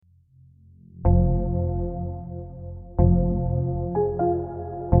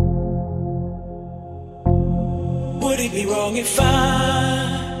it be wrong if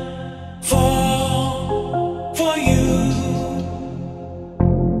I fall for you?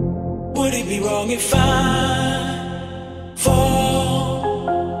 Would it be wrong if I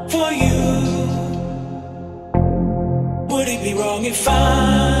fall for you? Would it be wrong if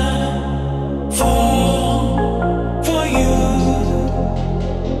I fall for you?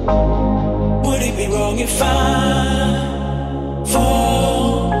 Would it be wrong if I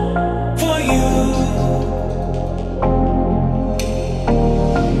fall for you?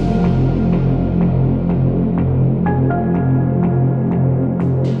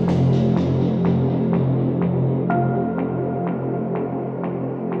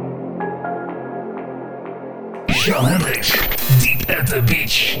 Sean Hendricks, Deep at the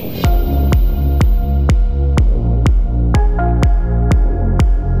Beach.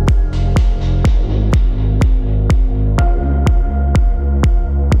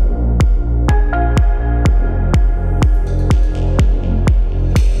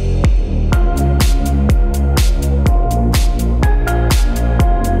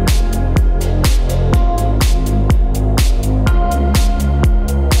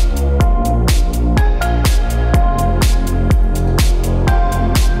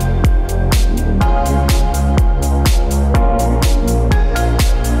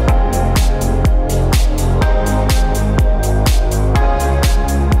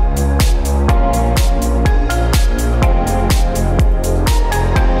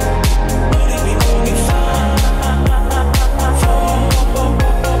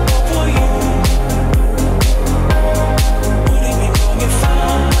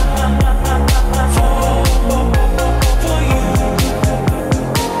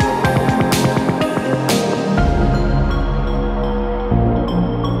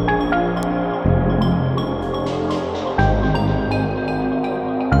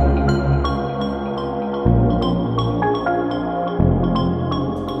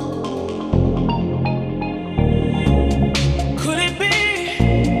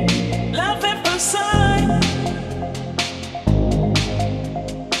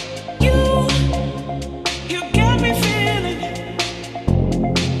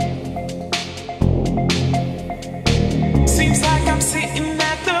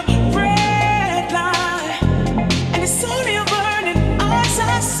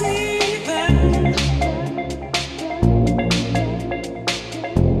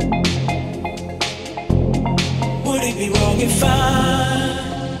 If I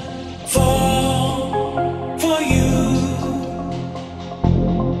fall for you,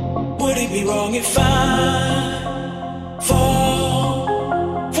 would it be wrong if I fall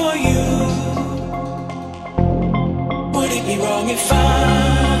for you? Would it be wrong if I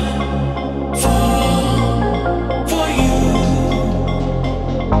fall for you?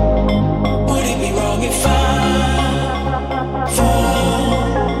 Would it be wrong if I fall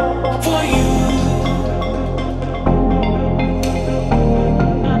for you?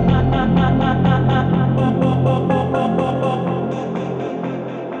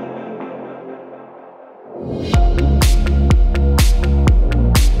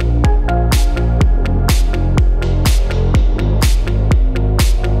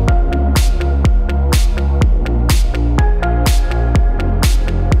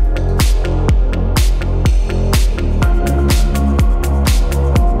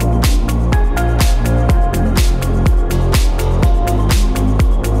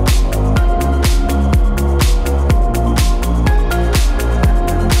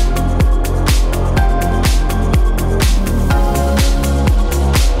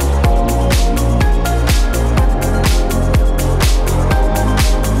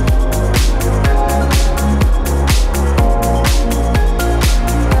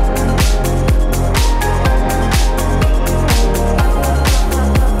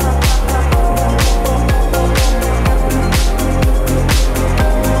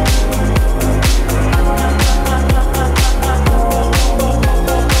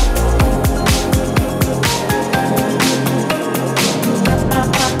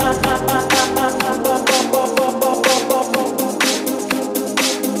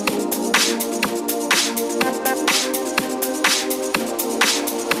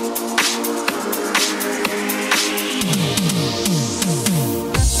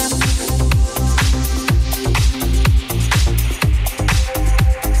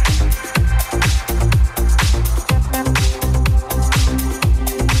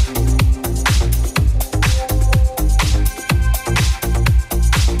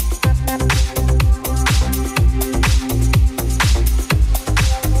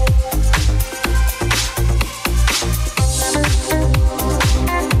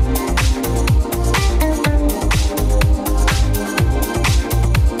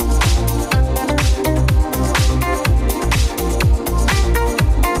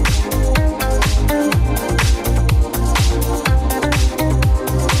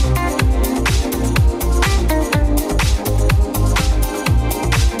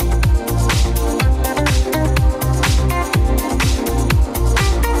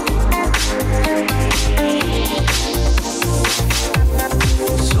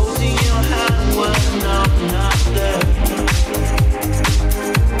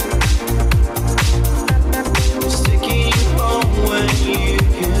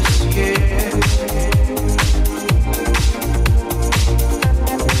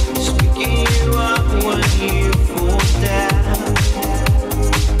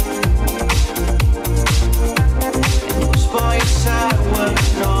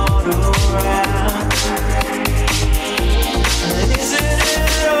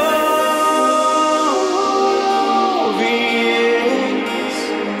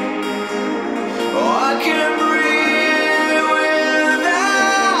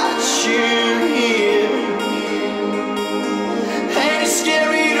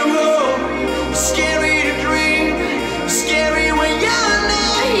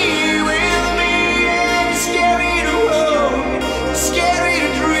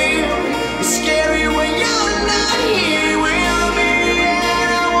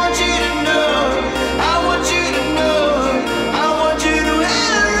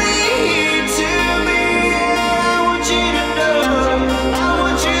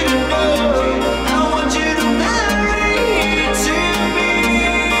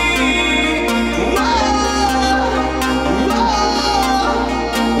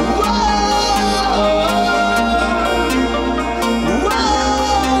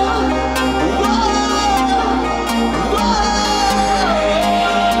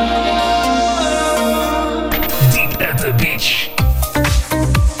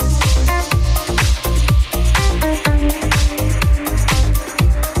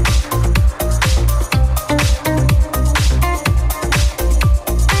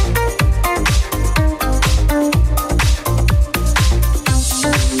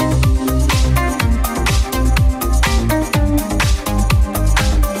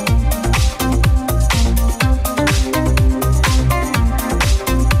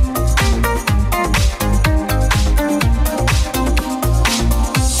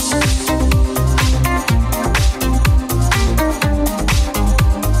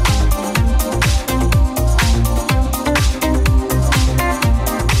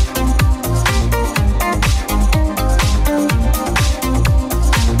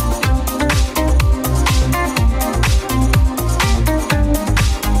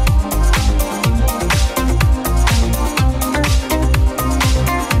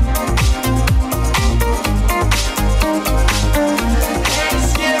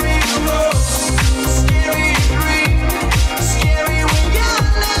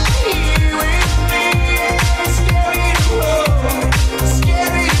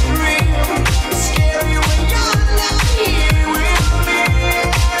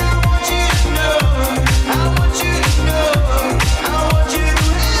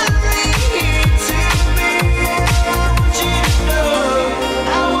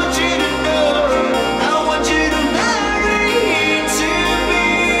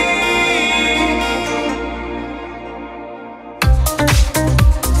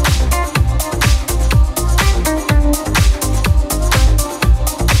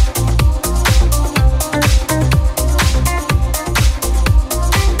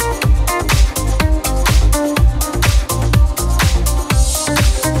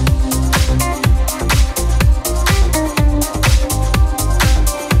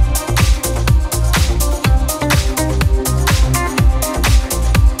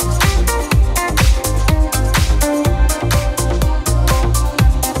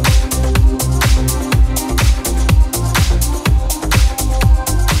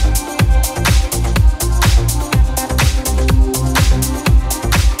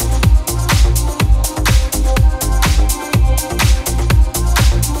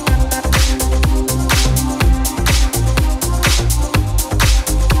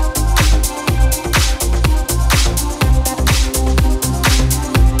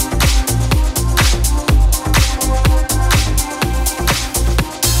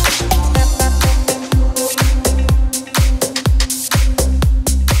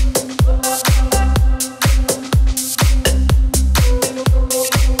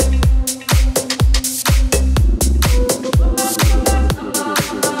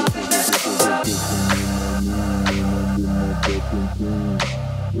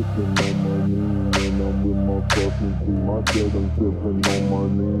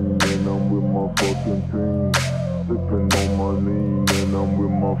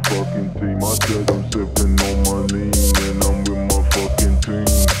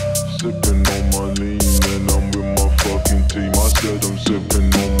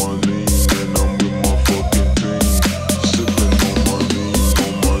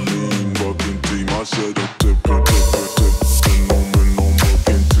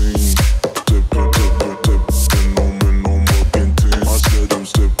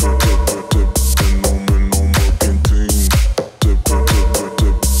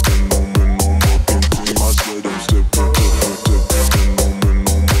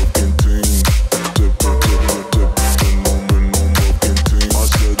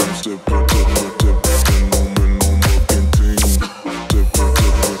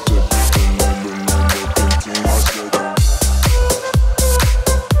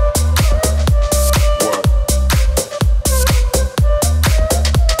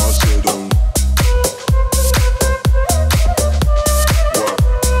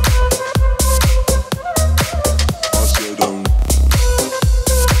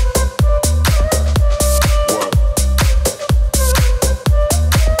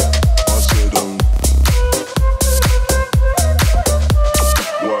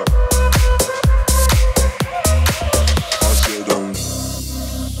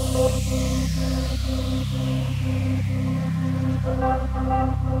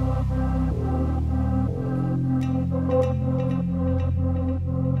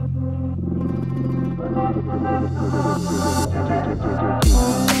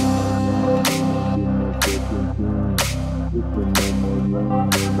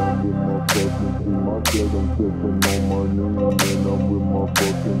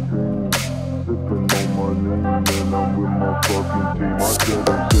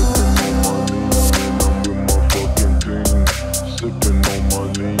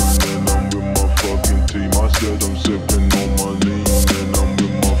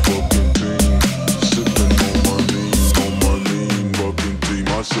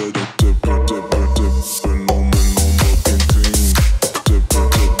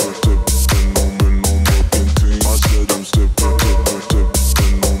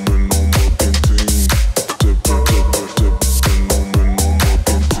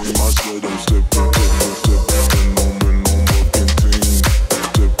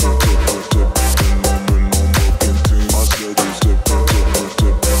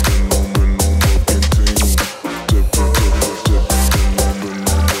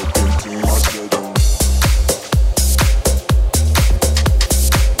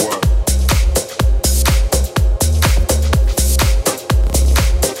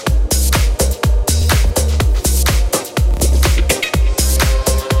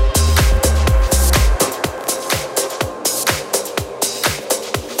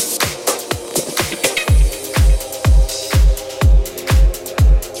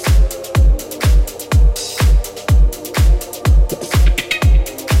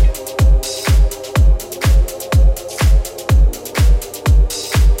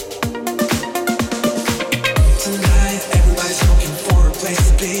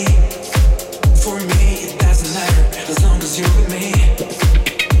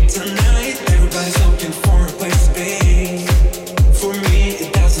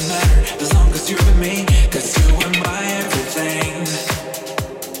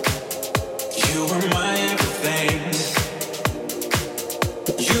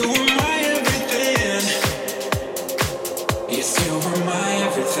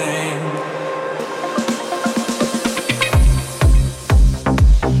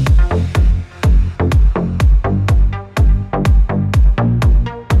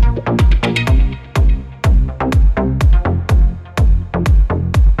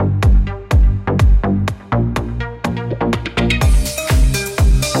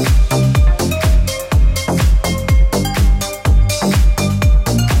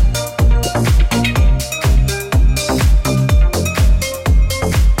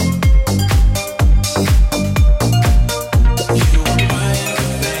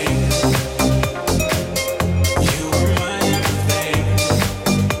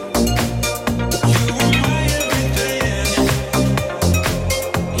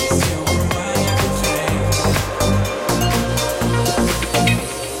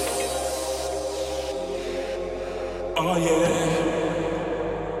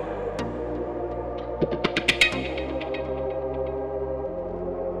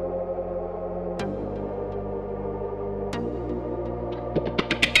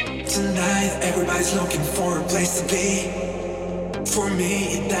 Tonight, everybody's looking for a place to be. For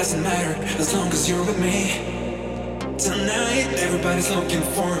me, it doesn't matter as long as you're with me. Tonight, everybody's looking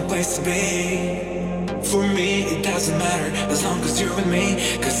for a place to be. For me, it doesn't matter as long as you're with me.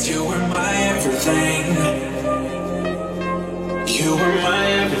 Cause you are my everything. You are my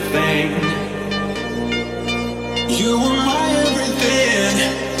everything. You are my everything.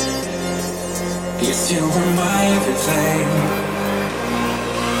 Yes, you are my everything.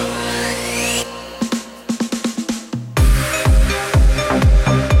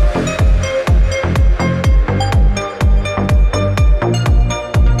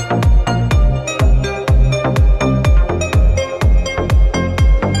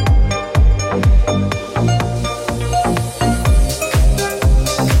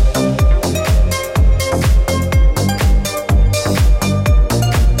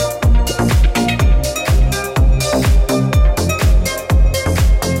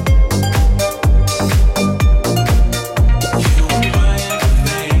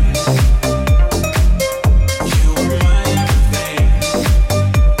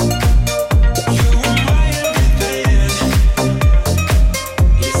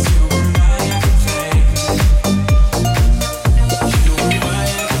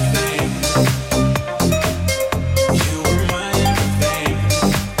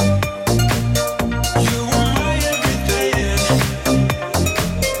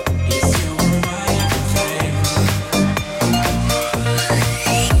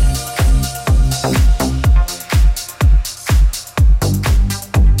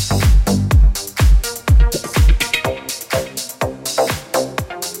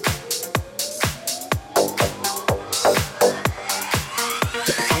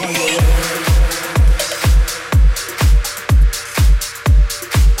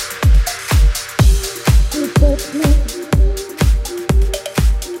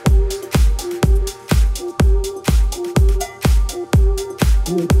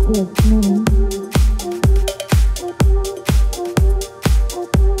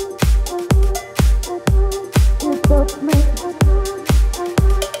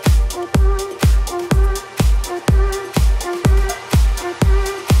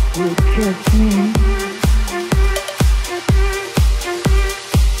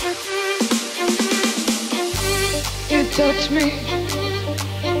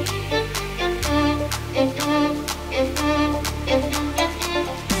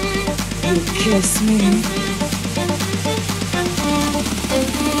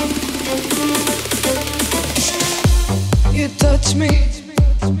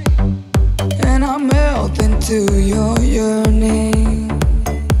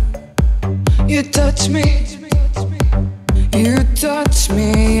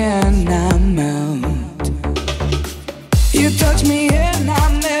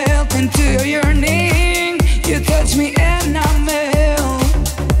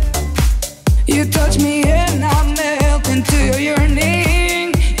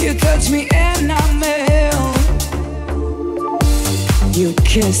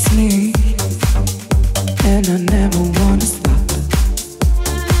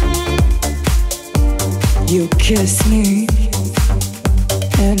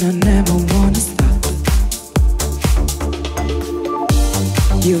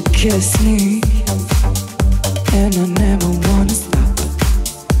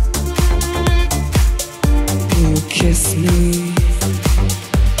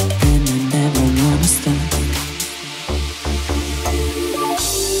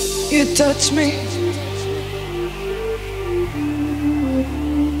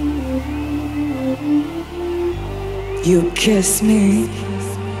 You kiss me.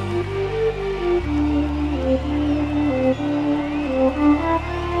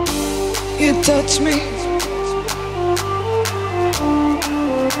 You touch me.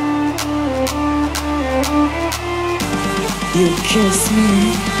 You kiss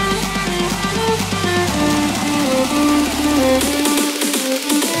me.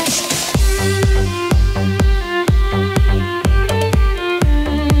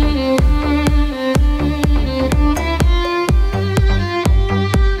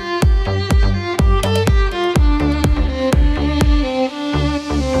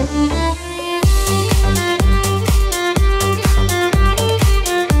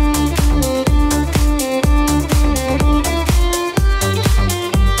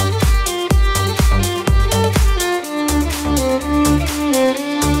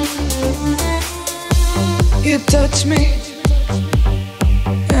 You touch me,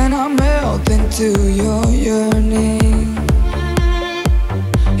 and I melt into your yearning.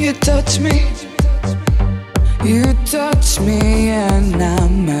 You touch me, and I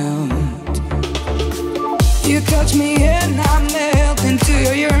melt. You touch me, and I melt into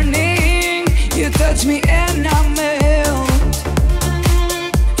your yearning. You touch me, and I melt.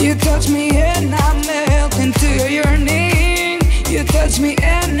 touch me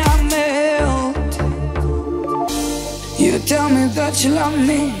and I melt. You tell me that you love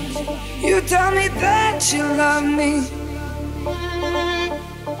me. You tell me that you love me.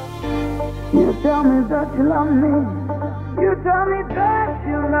 You tell me that you love me. You tell me that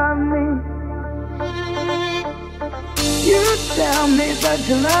you love me. You tell me that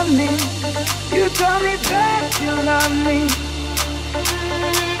you love me. You tell me that you love me.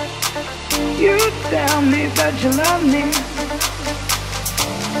 You tell me that you love me.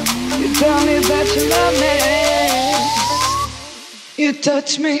 You tell me that you love me. You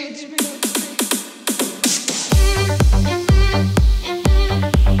touch me.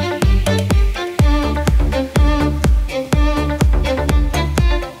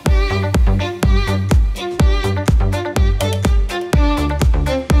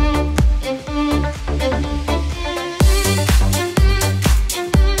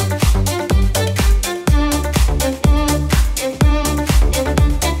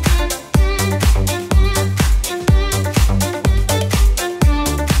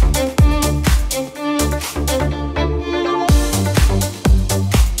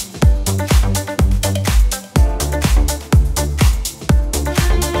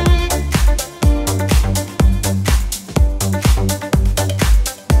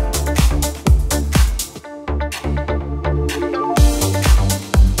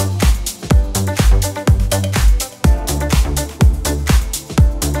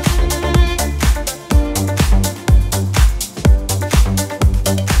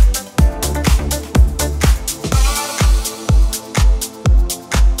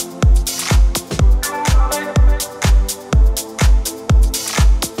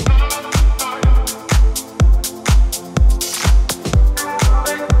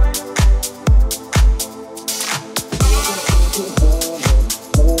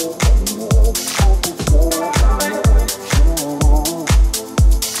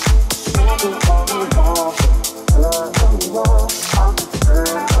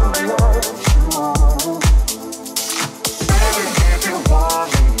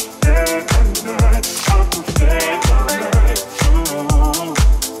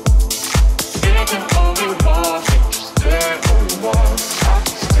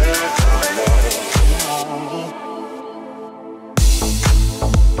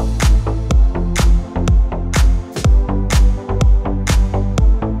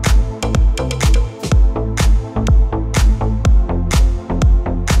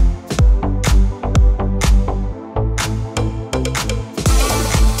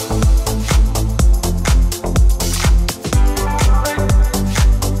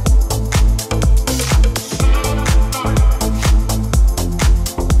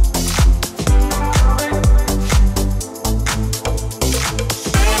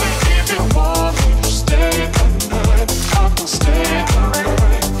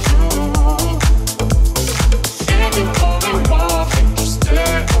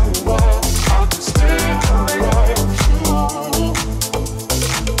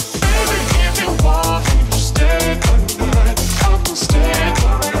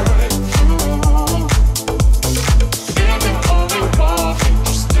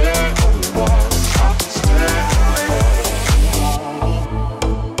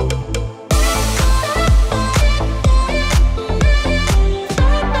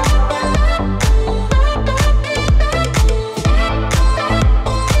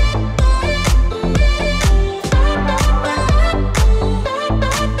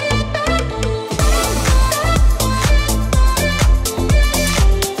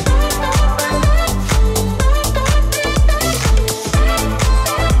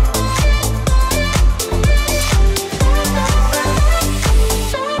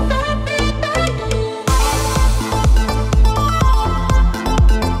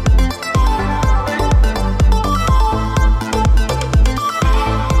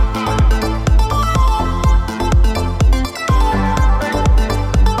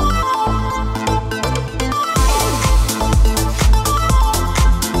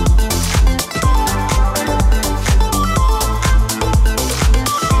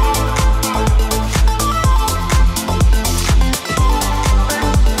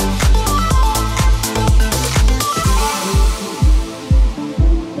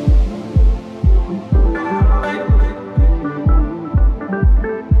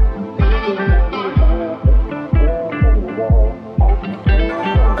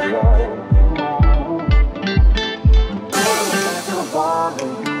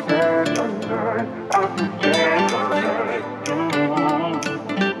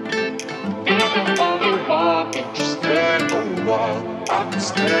 I can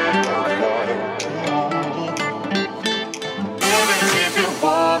stand my life.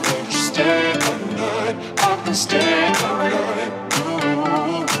 What's going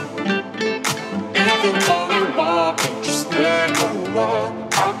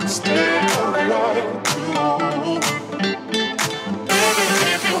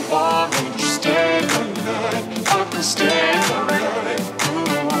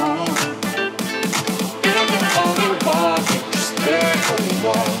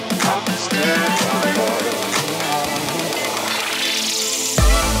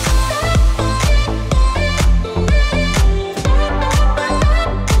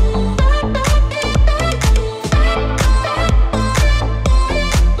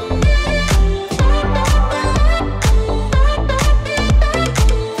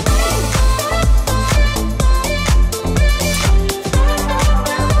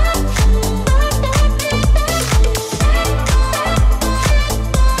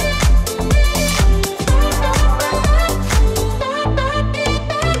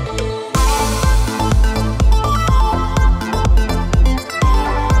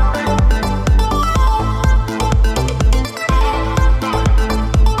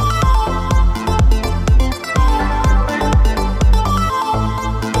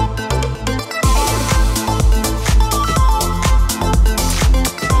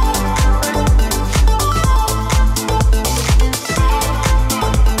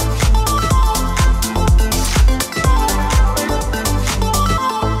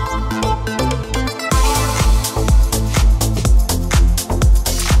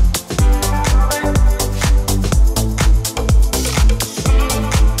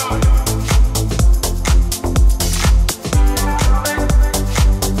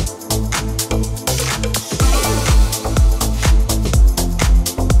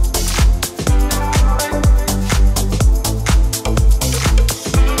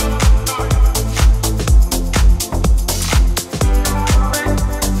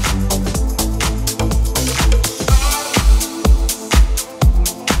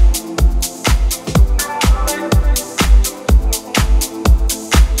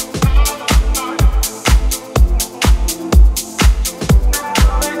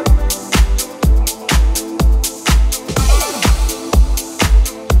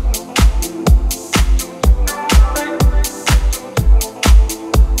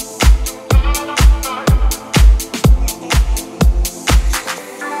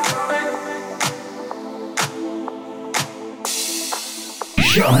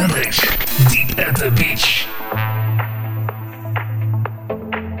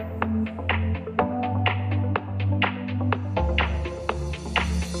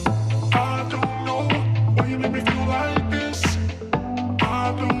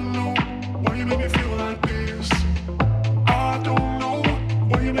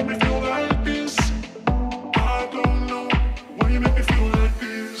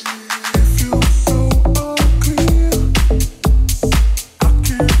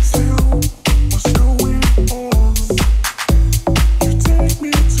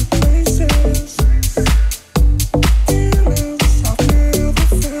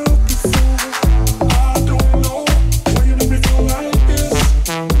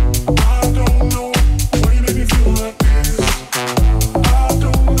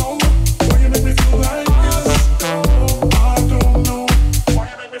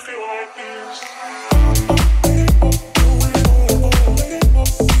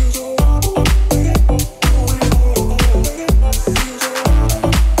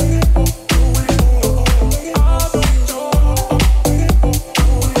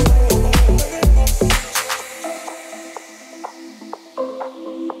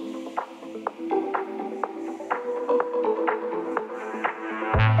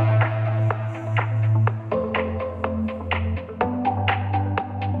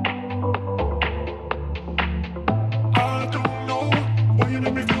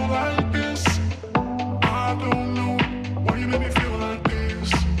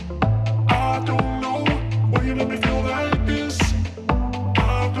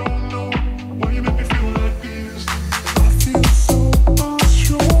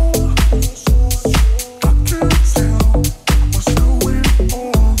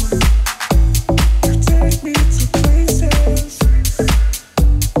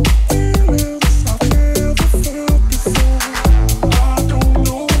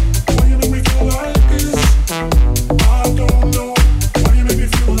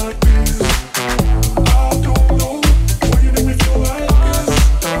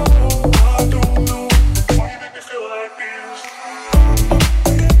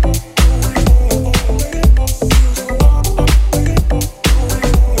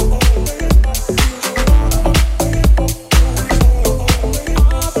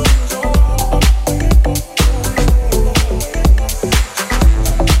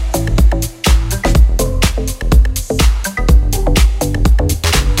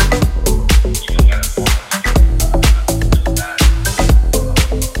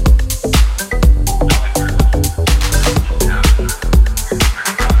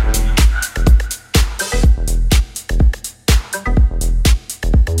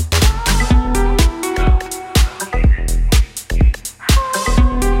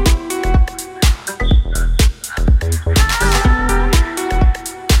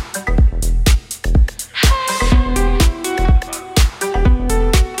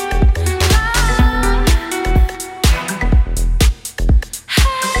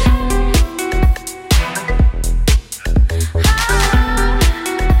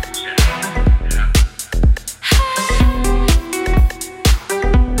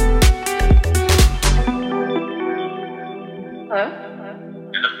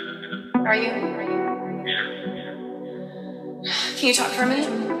Are you? Can you talk for a minute?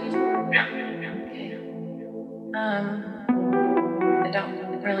 Okay. I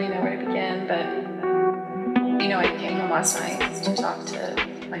don't really know where to begin, but I came home last night to talk to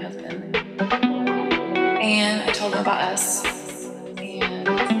my husband, and I told him about us, and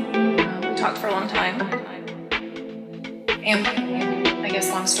we talked for a long time. And I guess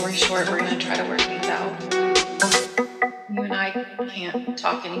long story short, we're gonna try to work things out. You and I can't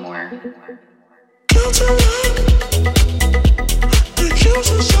talk anymore. Guilty love, accuse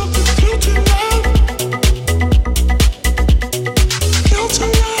yourself of guilty love. Guilty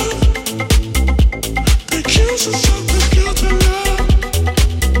love, accuse yourself of guilty love.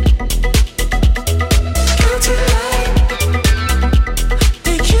 Guilty love,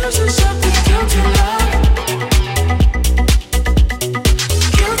 accuse yourself of guilty love.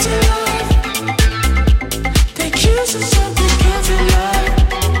 Guilty love, accuse yourself of guilty love.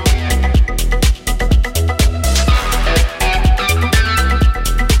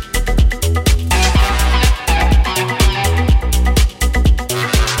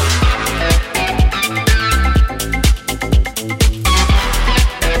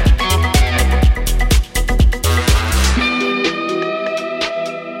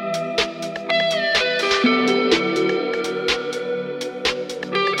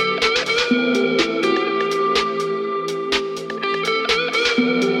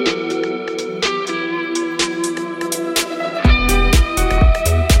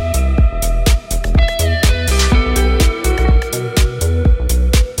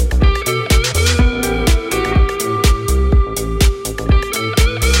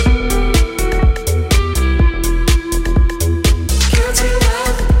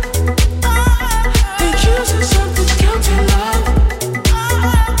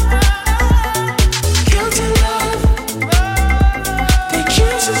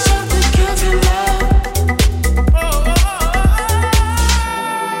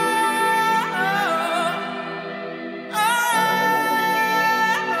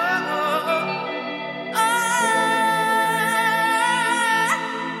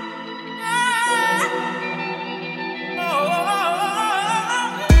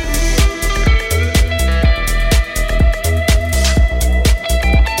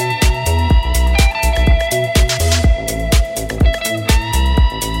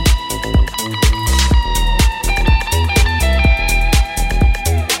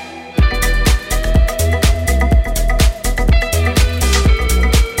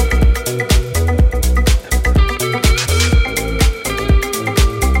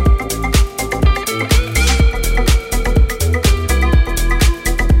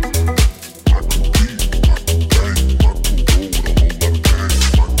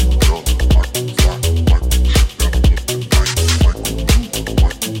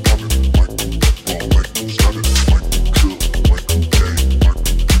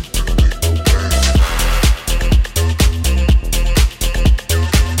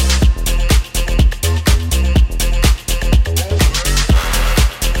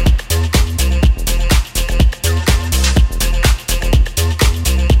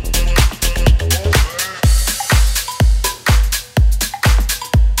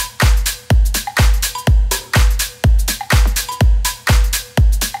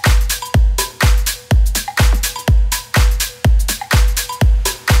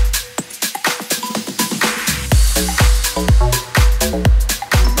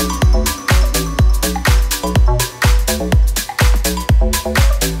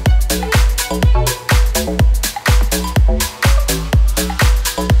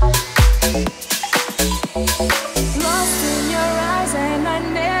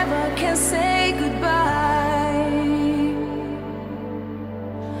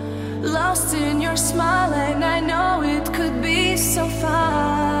 Lost in your smile, and I know it could be so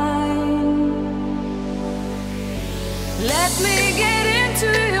fine. Let me get into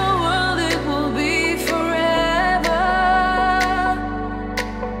your world, it will be forever.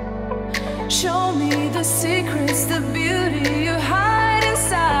 Show me the secrets, the beauty you hide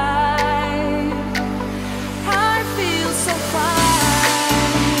inside. I feel so fine.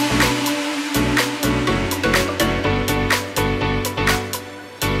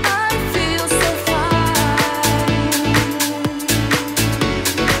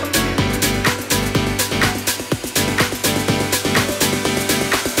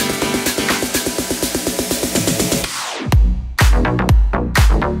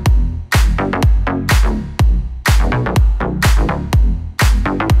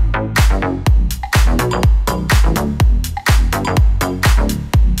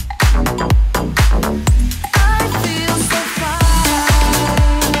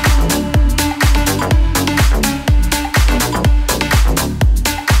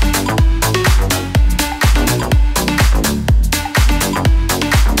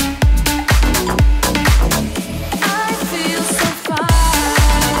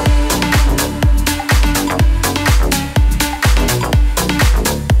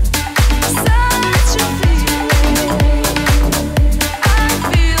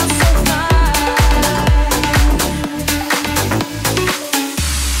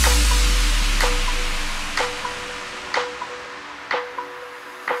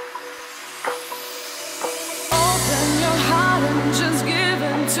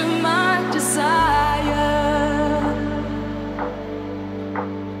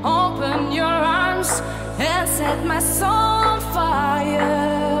 close and set my soul on fire.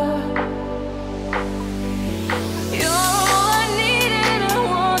 You're all I need and I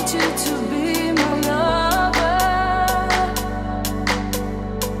want you to be my lover.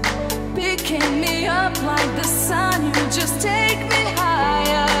 Picking me up like the sun, you just take me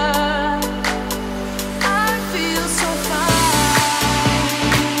higher. I feel so fine.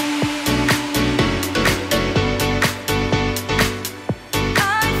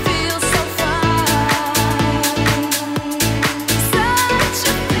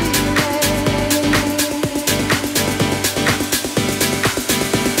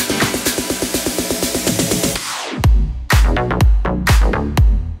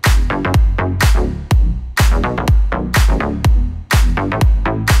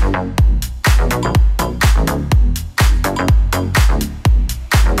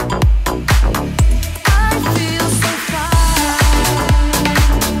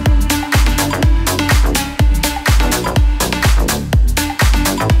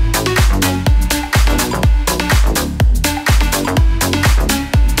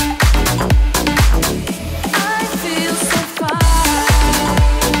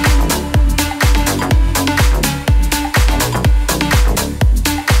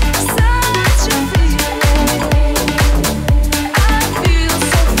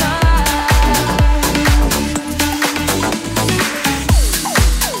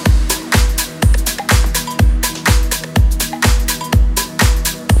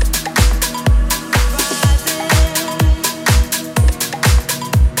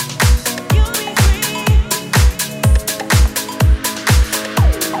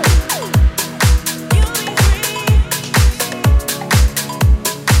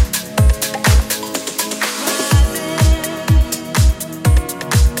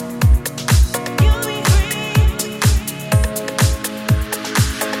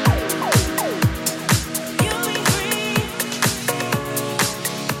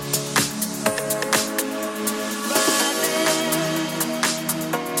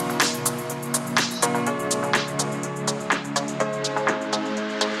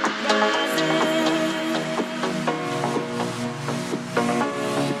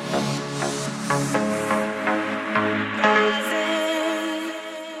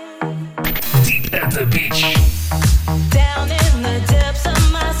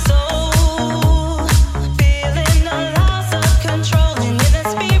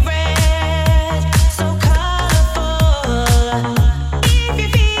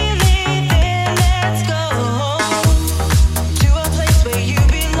 Where you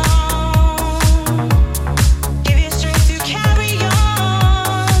belong.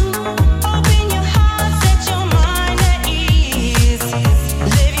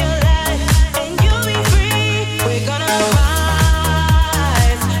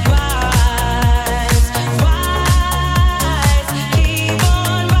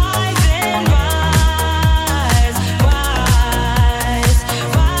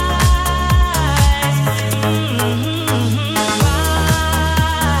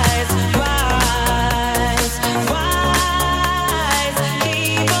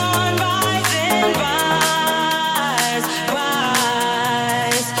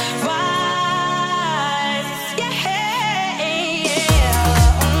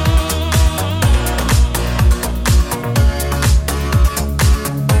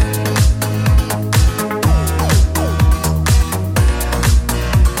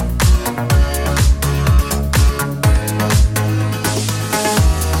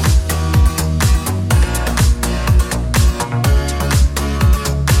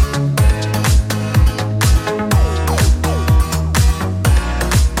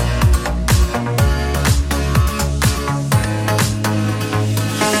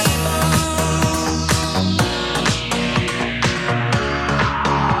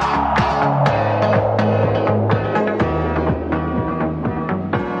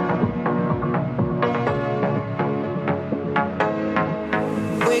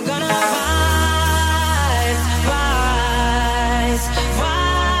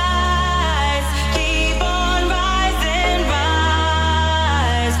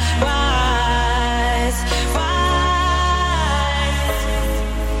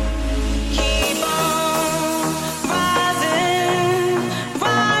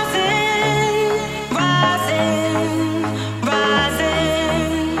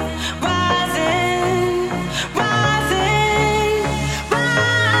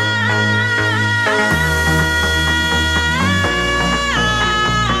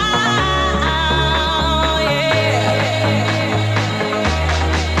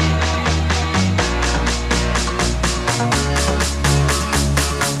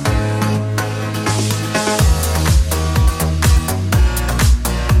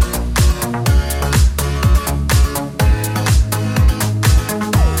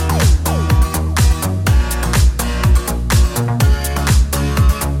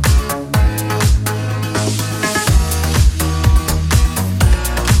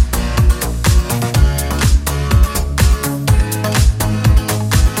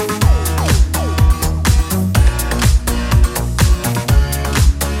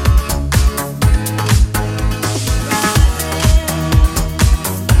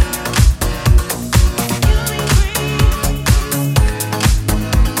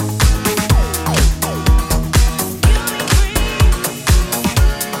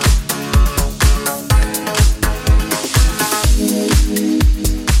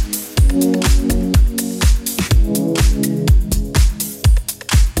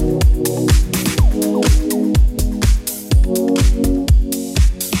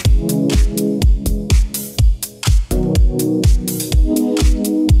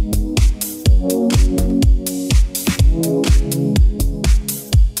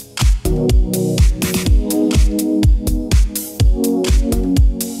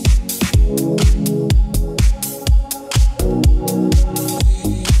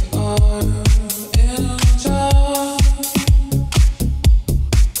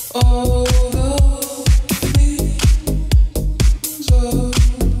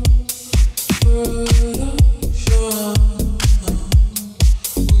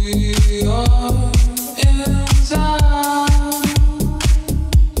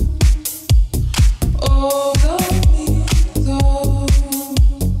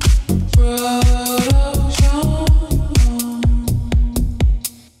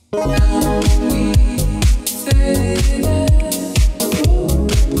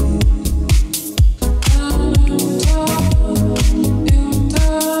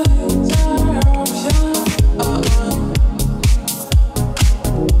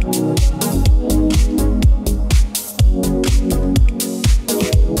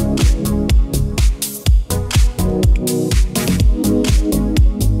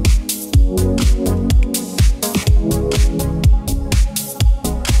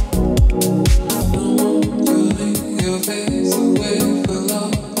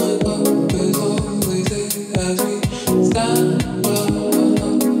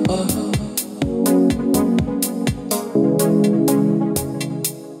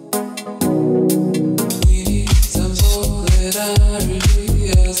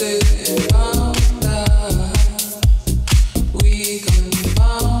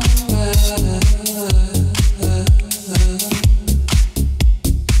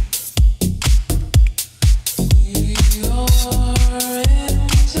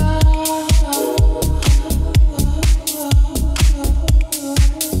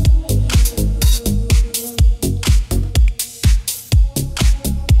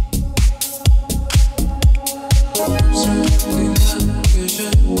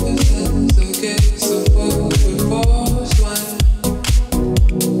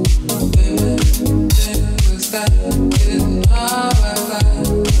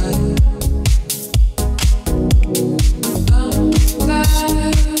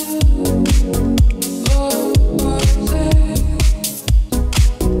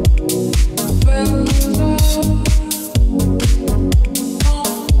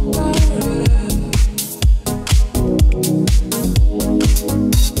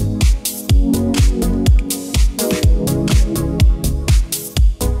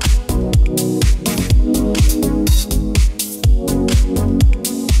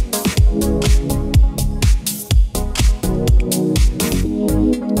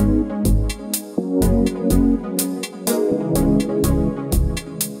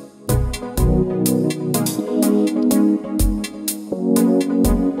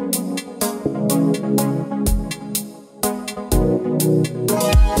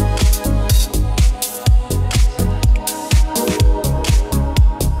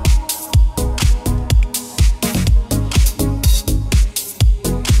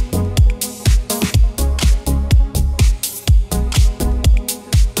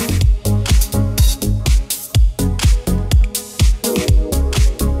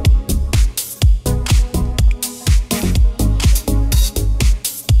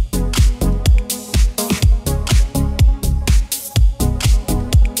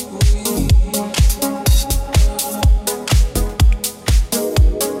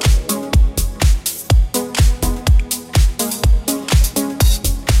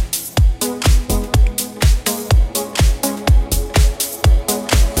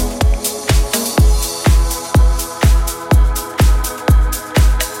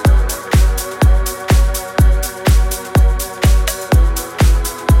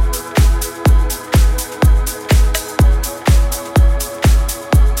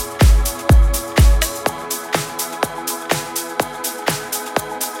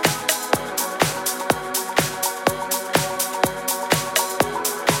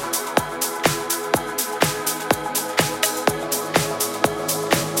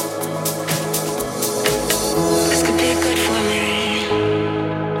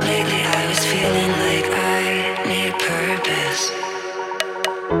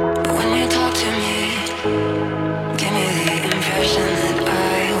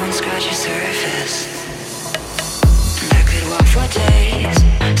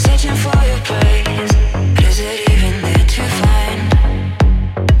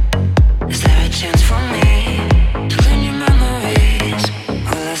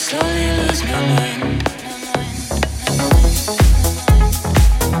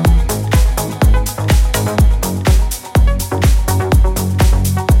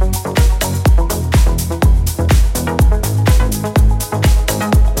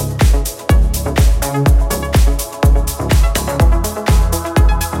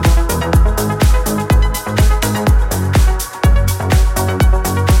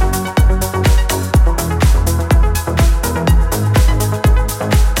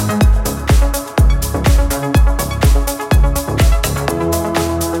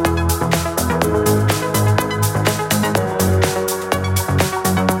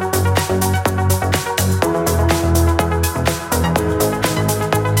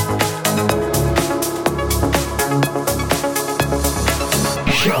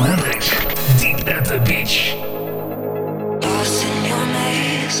 Sean Hendricks, Deep at the Beach. Lost in your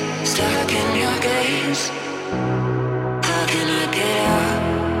maze, stuck in your gaze. How can I get out?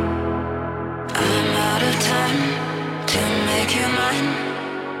 I'm out of time to make you mine.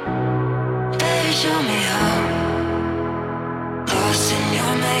 Baby, show me how. Lost in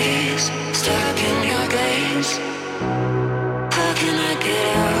your maze, stuck in your gaze. How can I get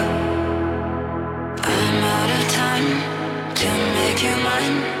out? I'm out of time to make you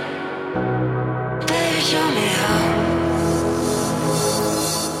mine. Baby, show me how.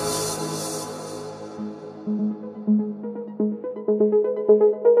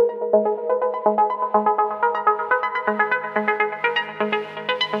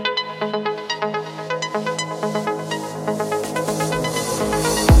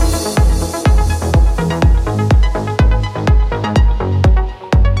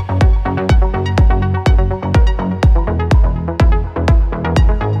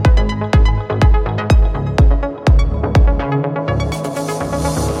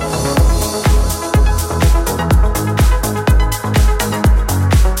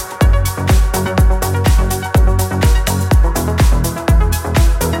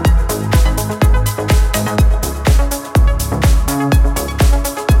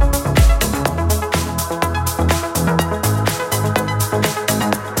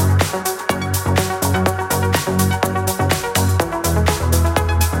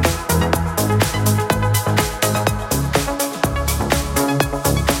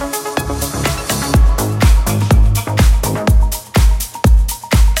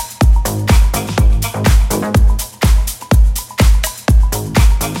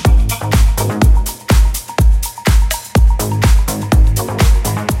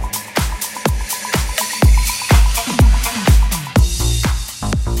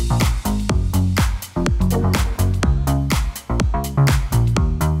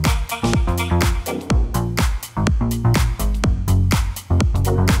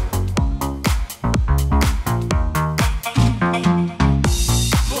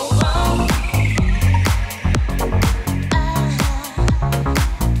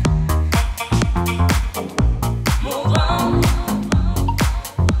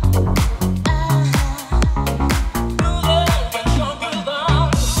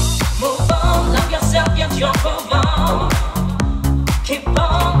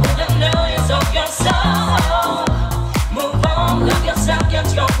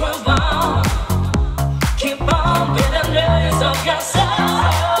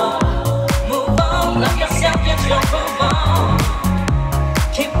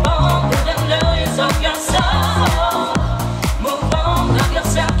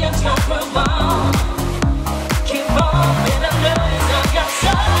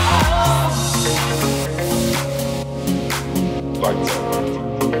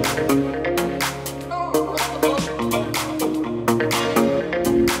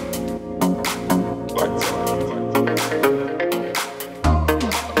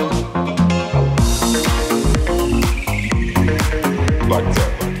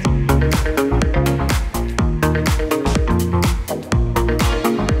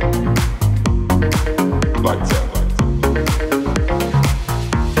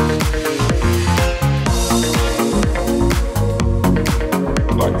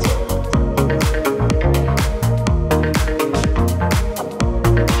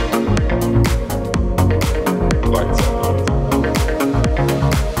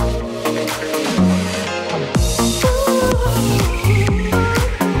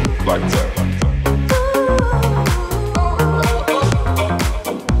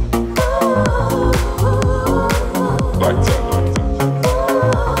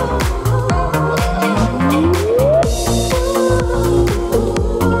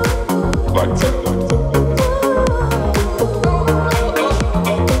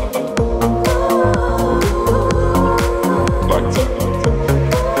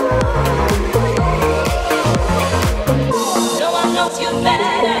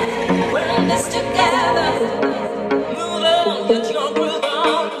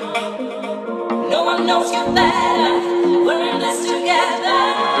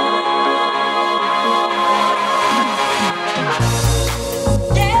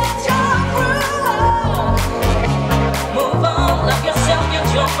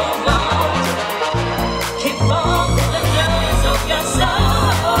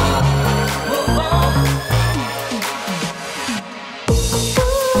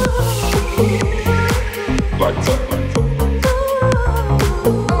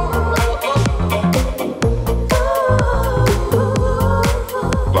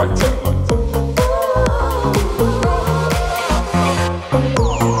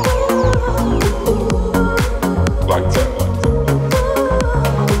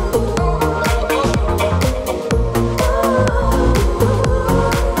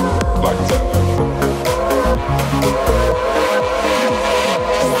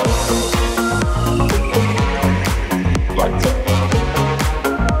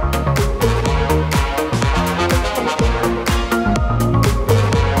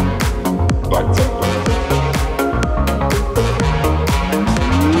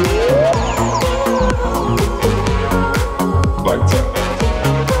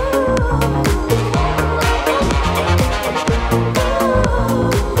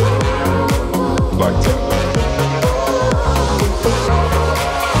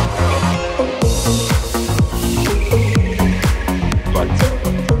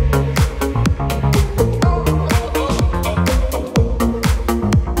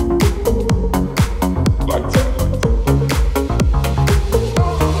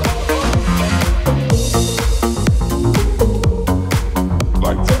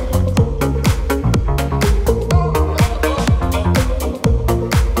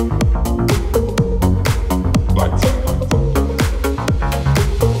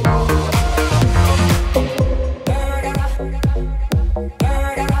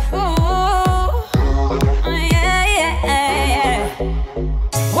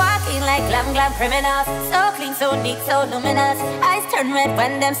 criminals. So clean, so neat, so luminous. Eyes turn red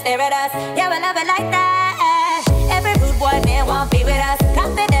when them stare at us. Yeah, we love it like that. Every rude boy may want be with us.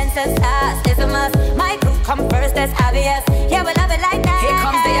 Confidence and stars, is a must. My group come first, that's obvious. Yeah, we love it like that. Here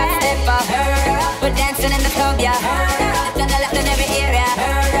comes the hot stepper. We're dancing in the club, yeah. Left and left in every area.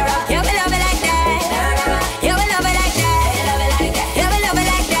 Yeah, we love it like that. Yeah, we love it like that. Yeah, we love it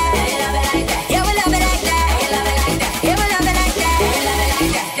like that. Yeah, we love it like that. Yeah, we love it like that.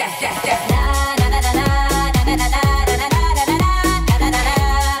 Na na na na na na na na na na na na na.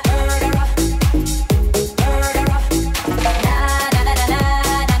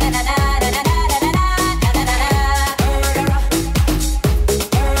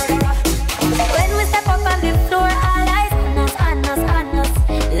 When we step up on the floor, all eyes on us, on us, on us.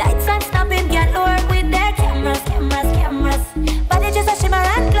 Lights on stopping, get lower with their cameras, cameras, cameras. But it's just a shimmer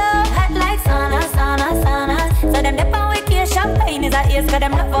and glow, hot like sauna, sauna, sauna. So them dip on wicked champagne is a ace, 'cause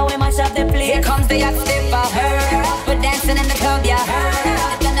them love how we mash up the place. Here comes the hot stepper. We're dancing in the club, yeah.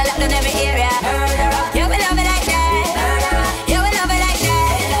 Left and left in every area. Yeah, we love it like that. Yeah, we love it like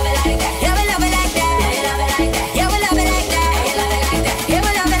that. Yeah, we love it like that. Yeah, we love it like that. Yeah,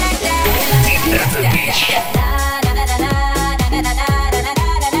 we love it like that. Deep at the beach. Na na na na na na na na na na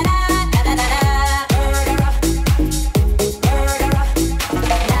na na na.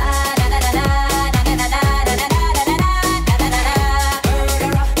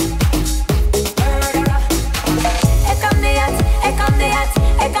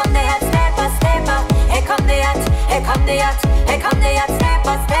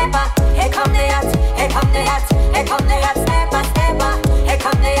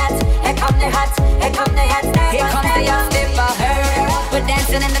 We're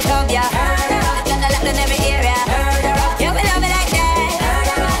dancing in the club, yeah. Left and left in every area.